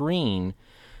screen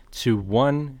to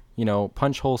one,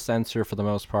 punch hole sensor for the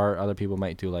most part. Other people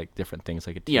might do like different things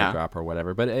like a teardrop or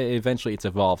whatever, but eventually it's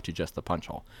evolved to just the punch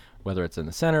hole, whether it's in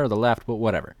the center or the left, but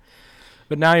whatever.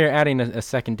 But now you're adding a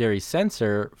secondary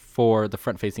sensor for the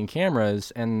front-facing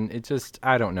cameras, and it just,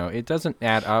 I don't know, it doesn't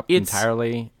add up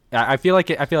entirely. I feel like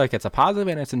it's a positive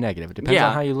and it's a negative. It depends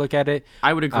on how you look at it.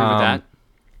 I would agree with that.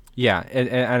 Yeah,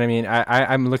 and I mean,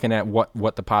 I'm looking at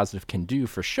what the positive can do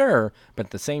for sure, but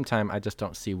at the same time, I just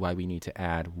don't see why we need to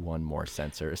add one more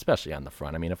sensor, especially on the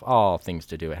front. I mean, if all things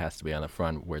to do, it has to be on the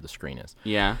front where the screen is.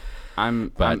 Yeah,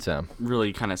 I'm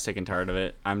really kind of sick and tired of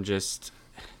it.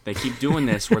 They keep doing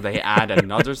this where they add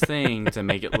another thing to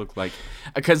make it look like...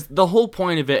 Because the whole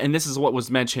point of it, and this is what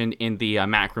was mentioned in the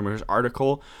Mac Rumors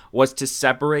article, was to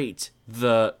separate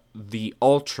the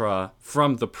Ultra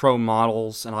from the Pro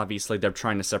models, and obviously they're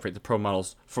trying to separate the Pro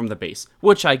models from the base,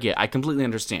 which I get. I completely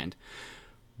understand.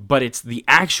 But it's the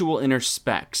actual inner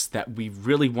specs that we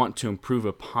really want to improve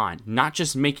upon, not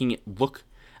just making it look...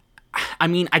 I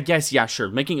mean, I guess, yeah, sure,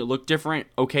 making it look different,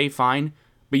 okay, fine.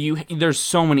 But there's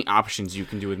so many options you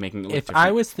can do with making it look different. If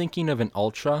I was thinking of an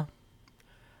Ultra,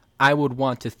 I would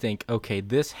want to think, okay,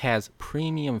 this has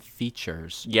premium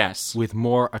features. Yes. With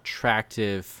more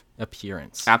attractive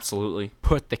appearance. Absolutely.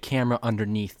 Put the camera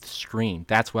underneath the screen.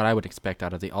 That's what I would expect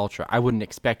out of the Ultra. I wouldn't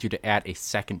expect you to add a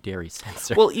secondary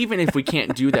sensor. Well, even if we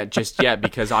can't do that just yet,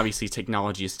 because obviously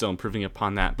technology is still improving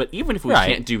upon that, but even if we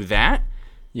can't do that,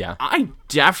 I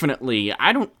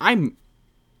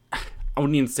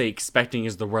wouldn't even say expecting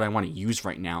is the word I want to use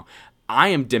right now. I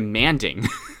am demanding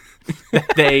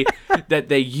that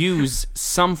they use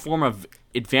some form of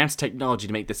advanced technology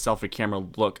to make this selfie camera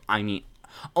look,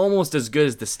 almost as good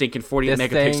as the stinking 48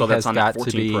 megapixel that's on the 14 Pro.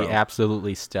 This thing has got to be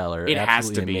absolutely stellar. It has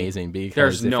to be amazing because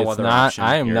there's no other option.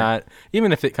 I am not,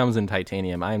 even if it comes in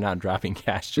titanium, I am not dropping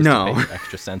cash just to pay for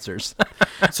extra sensors.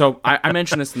 So I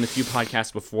mentioned this in a few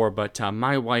podcasts before, but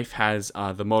my wife has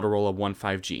the Motorola One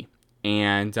 5G.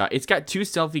 And it's got two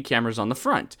selfie cameras on the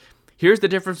front. Here's the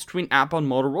difference between Apple and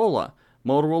Motorola.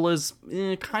 Motorola's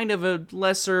kind of a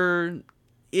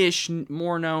lesser-ish,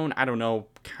 more known, I don't know,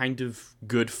 kind of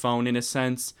good phone in a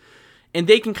sense. And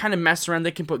they can kind of mess around.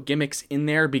 They can put gimmicks in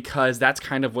there because that's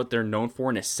kind of what they're known for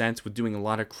in a sense, with doing a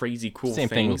lot of crazy cool things. Same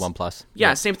thing with OnePlus.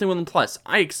 Yeah, same thing with OnePlus.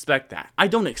 I expect that. I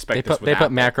don't expect this with They Apple.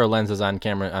 put macro lenses on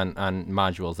camera on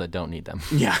modules that don't need them.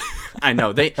 Yeah, I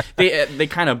know. They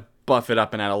kind of buff it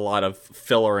up and add a lot of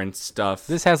filler and stuff.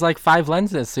 This has like 5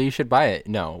 lenses, so you should buy it.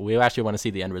 No, we actually want to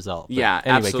see the end result. But yeah,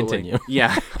 anyway, absolutely. Continue.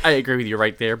 Yeah, I agree with you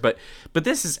right there. But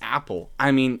this is Apple.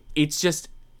 I mean, it's just,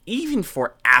 even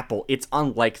for Apple, it's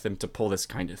unlike them to pull this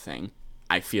kind of thing.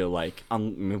 I feel like,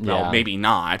 maybe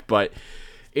not, but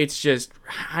it's just,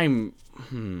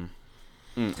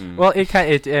 Mm-mm. Well,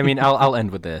 I mean, I'll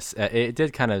end with this. It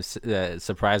did kind of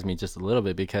surprise me just a little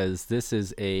bit because this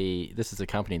is a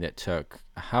company that took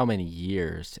how many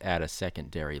years to add a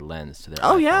secondary lens to their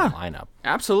Oh iPhone yeah, lineup,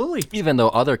 absolutely. even though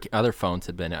other phones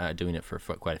had been doing it for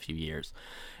quite a few years,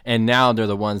 and now they're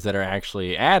the ones that are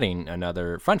actually adding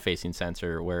another front-facing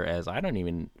sensor. Whereas I don't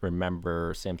even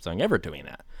remember Samsung ever doing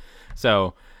that.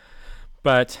 So.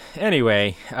 But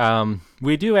anyway,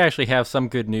 we do actually have some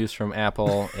good news from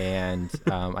Apple, and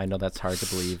I know that's hard to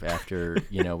believe after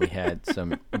we had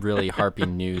some really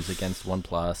harping news against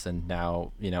OnePlus, and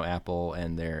now Apple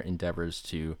and their endeavors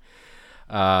to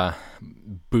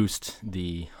boost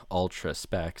the Ultra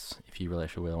specs, if you really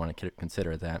want to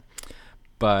consider that.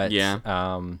 But Yeah.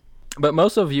 but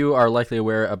most of you are likely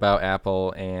aware about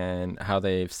Apple and how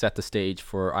they've set the stage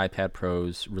for iPad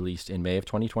Pros released in May of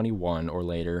 2021 or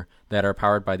later that are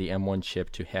powered by the M1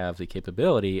 chip to have the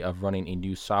capability of running a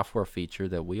new software feature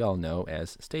that we all know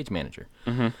as Stage Manager.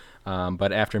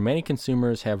 But after many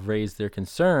consumers have raised their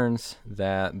concerns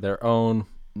that their own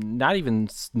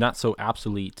not so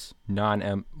obsolete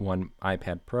non-M1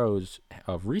 iPad Pros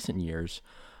of recent years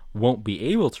won't be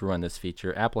able to run this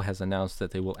feature, Apple has announced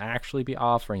that they will actually be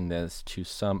offering this to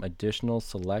some additional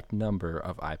select number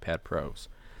of iPad Pros.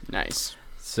 Nice.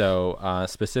 So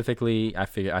specifically, I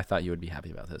thought you would be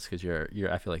happy about this because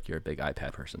I feel like you're a big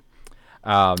iPad person.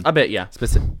 I bet, yeah.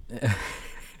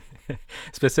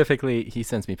 Specifically, he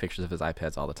sends me pictures of his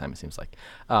iPads all the time. It seems like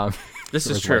This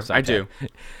is true. I do.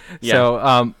 Yeah.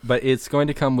 So, but it's going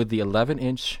to come with the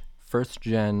 11-inch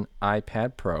first-gen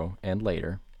iPad Pro and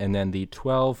later, and then the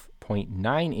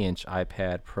 12.9-inch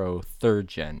iPad Pro third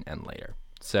gen and later.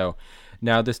 So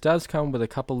now this does come with a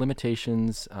couple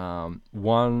limitations.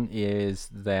 One is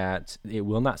that it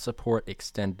will not support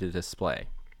extended display.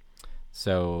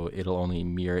 So it'll only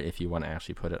mirror if you want to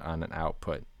actually put it on an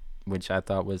output, which I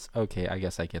thought was okay. I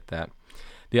guess I get that.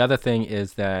 The other thing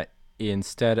is that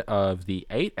instead of the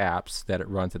 8 apps that it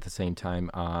runs at the same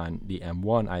time on the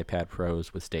M1 iPad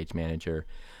Pros with Stage Manager,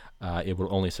 it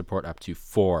will only support up to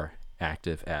 4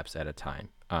 active apps at a time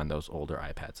on those older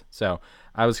iPads. So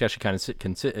I was actually kind of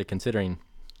considering,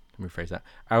 let me rephrase that.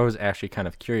 I was actually kind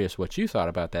of curious what you thought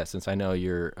about that, since I know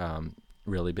you're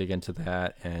really big into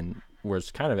that, and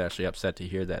was kind of actually upset to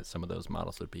hear that some of those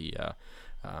models would be,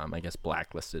 I guess,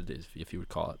 blacklisted, if you would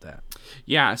call it that.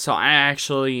 Yeah, so I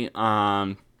actually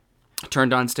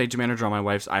turned on Stage Manager on my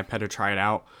wife's iPad to try it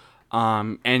out.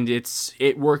 And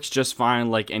it works just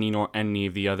fine like any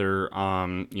of the other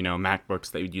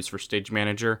MacBooks that you'd use for Stage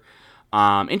Manager.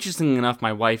 Interestingly enough,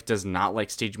 my wife does not like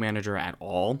Stage Manager at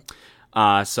all,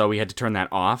 so we had to turn that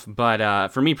off.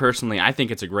 But for me personally, I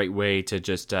think it's a great way to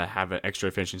just have an extra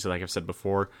efficiency, like I've said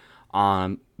before.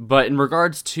 But in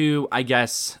regards to, I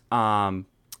guess, in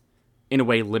a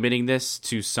way limiting this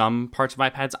to some parts of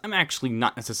iPads, I'm actually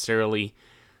not necessarily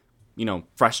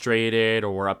frustrated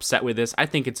or upset with this. I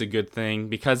think it's a good thing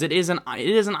because it is an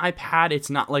iPad. It's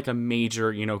not like a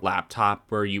major, laptop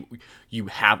where you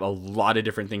have a lot of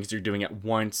different things you're doing at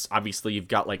once. Obviously, you've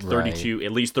got like 32, right,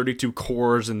 at least 32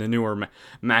 cores in the newer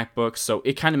MacBooks, so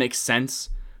it kind of makes sense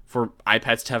for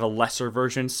iPads to have a lesser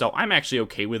version. So I'm actually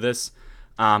okay with this.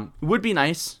 Would be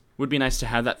nice to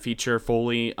have that feature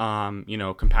fully,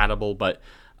 compatible. But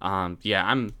yeah,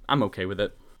 I'm okay with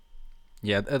it.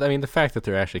 Yeah, I mean, the fact that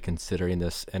they're actually considering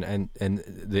this and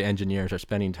the engineers are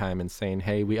spending time and saying,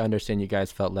 hey, we understand you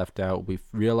guys felt left out. We've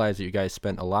realized that you guys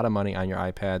spent a lot of money on your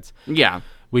iPads. Yeah.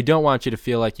 We don't want you to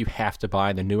feel like you have to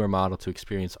buy the newer model to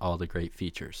experience all the great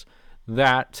features.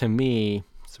 That, to me,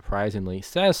 surprisingly,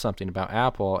 says something about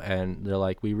Apple. And they're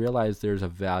like, we realize there's a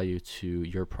value to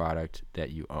your product that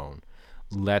you own.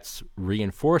 Let's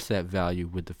reinforce that value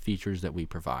with the features that we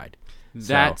provide.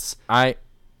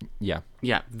 Yeah,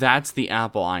 that's the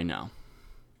Apple I know.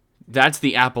 That's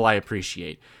the Apple I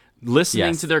appreciate.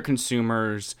 Listening to their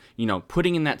consumers,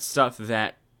 putting in that stuff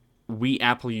that we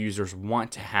Apple users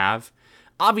want to have.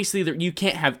 Obviously, you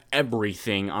can't have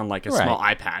everything on like a small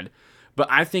iPad. But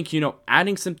I think,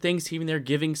 adding some things here and there,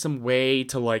 giving some way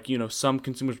to some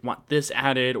consumers want this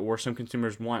added or some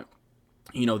consumers want,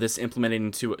 this implemented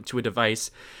into a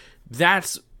device.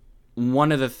 That's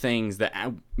one of the things that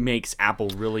makes Apple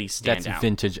really stand out. That's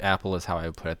vintage Apple is how I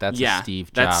would put it. That's a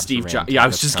Steve Jobs. That's Steve Jobs. Yeah, I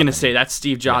was just going to say that's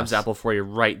Steve Jobs Apple for you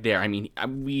right there. I mean, I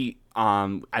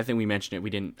think we mentioned it. We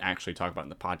didn't actually talk about it in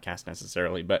the podcast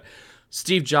necessarily, but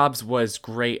Steve Jobs was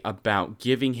great about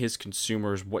giving his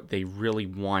consumers what they really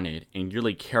wanted and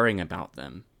really caring about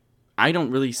them. I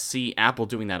don't really see Apple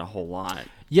doing that a whole lot.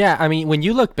 Yeah, I mean, when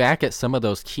you look back at some of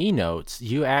those keynotes,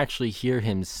 you actually hear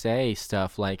him say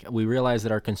stuff like, "We realized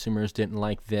that our consumers didn't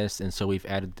like this, and so we've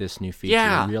added this new feature.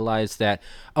 Yeah. We realized that,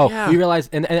 Yeah. we realized,"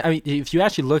 and I mean, if you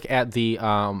actually look at the,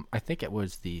 I think it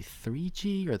was the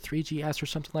 3G or 3GS or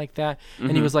something like that,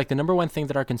 and he was like, the number one thing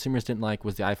that our consumers didn't like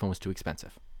was the iPhone was too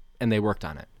expensive, and they worked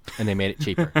on it, and they made it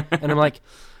cheaper. And I'm like,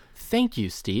 thank you,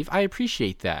 Steve. I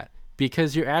appreciate that,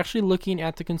 because you're actually looking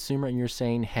at the consumer and you're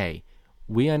saying, hey,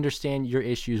 we understand your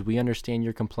issues. We understand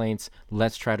your complaints.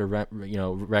 Let's try to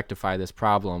rectify this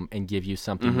problem and give you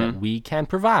something that we can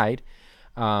provide,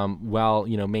 while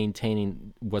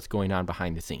maintaining what's going on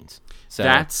behind the scenes. So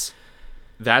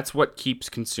that's what keeps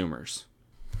consumers.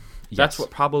 yes. That's what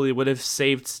probably would have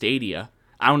saved Stadia.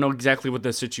 I don't know exactly what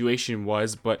the situation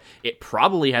was, but it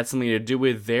probably had something to do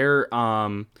with their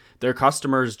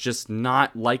customers just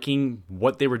not liking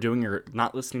what they were doing or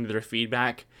not listening to their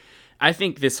feedback. I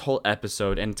think this whole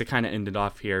episode, and to kind of end it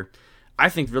off here, I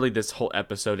think really this whole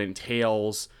episode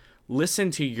entails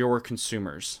listen to your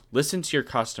consumers, listen to your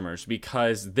customers,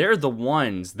 because they're the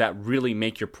ones that really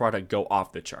make your product go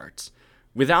off the charts.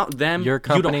 Without them, your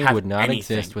company you don't have would not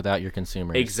anything. exist without your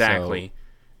consumers. Exactly.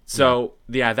 So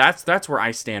yeah, that's where I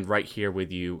stand right here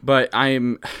with you. But I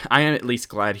am at least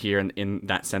glad here in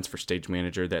that sense for Stage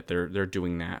Manager that they're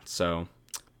doing that. So.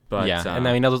 But, yeah, and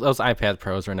I mean those iPad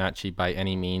Pros are not cheap by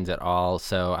any means at all.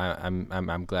 So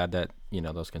I'm glad that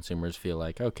those consumers feel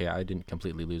like, okay, I didn't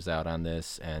completely lose out on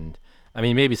this. And I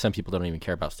mean, maybe some people don't even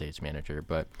care about Stage Manager,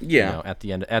 but at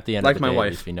the end like of the my day, wife.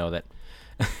 at least we know that.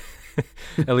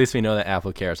 At least we know that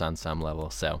Apple cares on some level.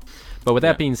 So, but with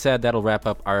that being said, that'll wrap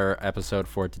up our episode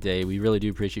for today. We really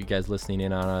do appreciate you guys listening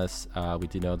in on us. We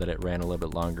do know that it ran a little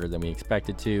bit longer than we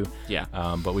expected to. Yeah.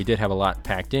 But we did have a lot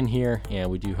packed in here, and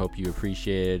we do hope you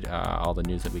appreciated all the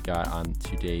news that we got on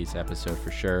today's episode for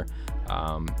sure.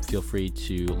 Feel free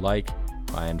to like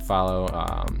and follow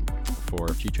for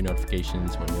future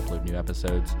notifications when we upload new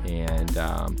episodes.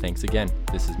 And thanks again.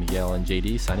 This is Miguel and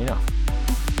JD signing off.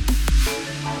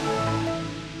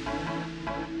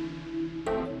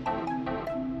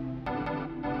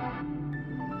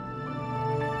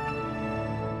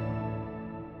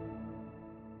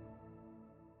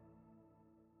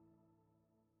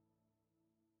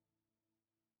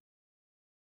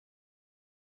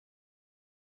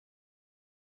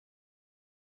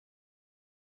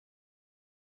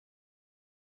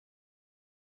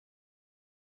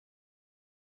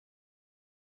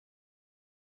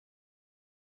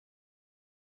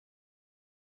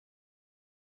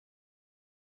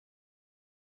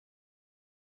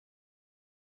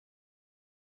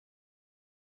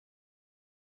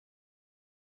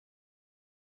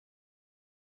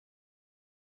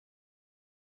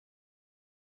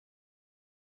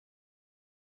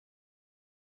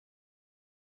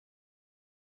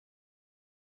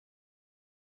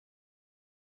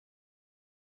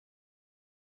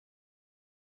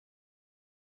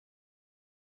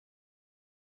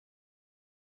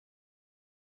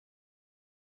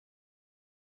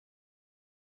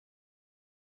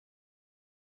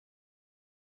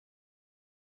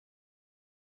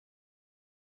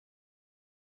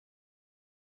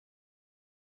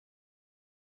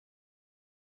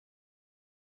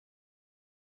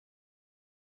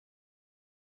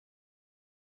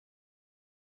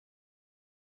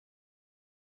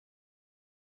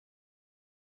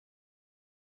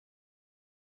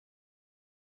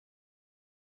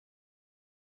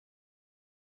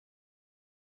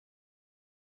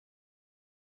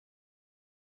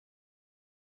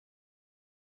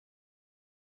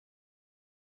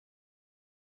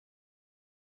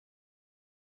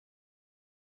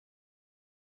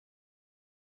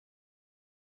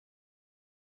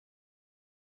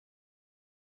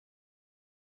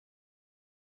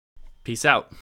 Peace out.